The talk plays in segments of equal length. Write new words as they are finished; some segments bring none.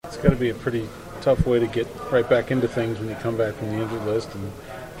got to be a pretty tough way to get right back into things when you come back from the injured list and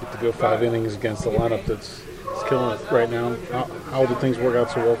get to go 5 innings against a lineup that's killing it right now. How did things work out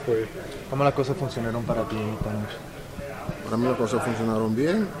so well for you? ¿Cómo las cosas funcionaron para ti esta noche? Para mí las cosas funcionaron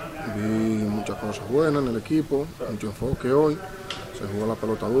bien, vi muchas cosas buenas en el equipo, mucho enfoque hoy, se jugó la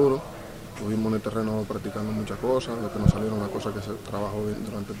pelota duro, estuvimos en el terreno practicando muchas cosas, lo que nos salieron las cosas que se trabajó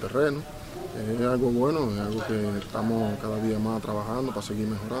durante el terreno. Es algo bueno, es algo que estamos cada día más trabajando para seguir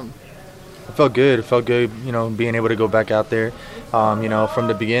mejorando. It felt good. It felt good, being able to go back out there. From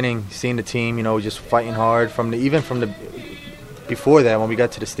the beginning, seeing the team, just fighting hard. Before that, when we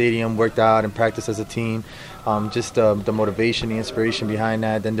got to the stadium, worked out and practiced as a team. Just the motivation, the inspiration behind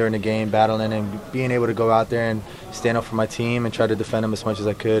that. Then during the game, battling and being able to go out there and stand up for my team and try to defend them as much as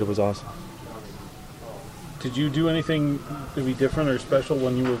I could was awesome. Did you do anything maybe different or special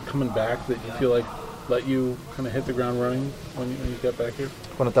when you were coming back that you feel like let you kind of hit the ground running when you got back here?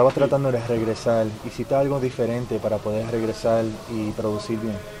 Cuando estabas tratando de regresar, ¿hiciste algo diferente para poder regresar y producir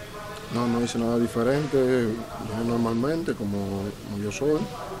bien? No hice nada diferente, yo normalmente como yo soy,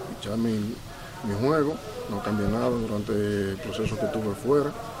 echar mi juego, no cambié nada durante el proceso que tuve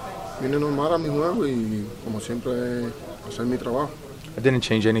fuera. Vine normal a mi juego y como siempre hacer mi trabajo. I didn't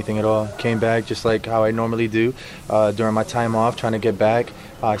change anything at all. Came back just like how I normally do during my time off, trying to get back.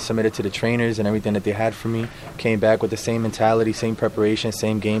 I submitted to the trainers and everything that they had for me. Came back with the same mentality, same preparation,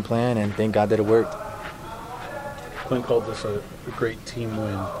 same game plan, and thank God that it worked. Clint called this a great team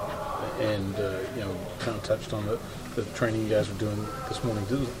win, and kind of touched on the training you guys were doing this morning.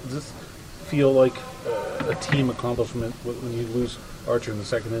 Does this feel like a team accomplishment when you lose Archer in the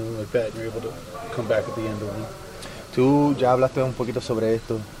second inning like that and you're able to come back at the end of the week? Tú ya hablaste un poquito sobre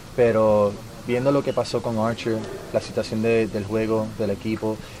esto, pero viendo lo que pasó con Archer, la situación del juego, del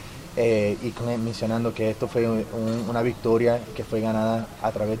equipo, y Clint mencionando que esto fue una victoria que fue ganada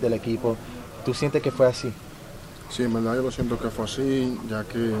a través del equipo, ¿tú sientes que fue así? Sí, en verdad yo lo siento que fue así, ya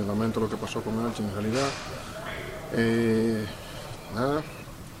que lamento lo que pasó con Archer en realidad.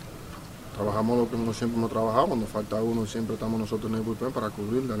 Trabajamos lo que uno siempre hemos trabajado, cuando falta uno siempre estamos nosotros en el bullpen para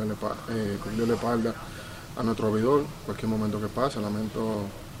cubrirle la espalda a nuestro abridor, cualquier momento que pase. Lamento,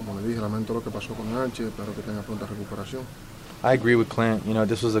 como le dije, lamento lo que pasó con Archie, espero que tenga pronta recuperación. I agree with Clint.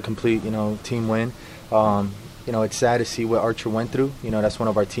 This was a complete, team win. It's sad to see what Archer went through. That's one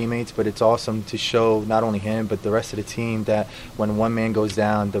of our teammates, but it's awesome to show not only him, but the rest of the team that when one man goes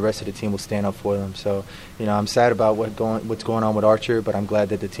down, the rest of the team will stand up for them. So, I'm sad about what's going on with Archer, but I'm glad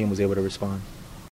that the team was able to respond.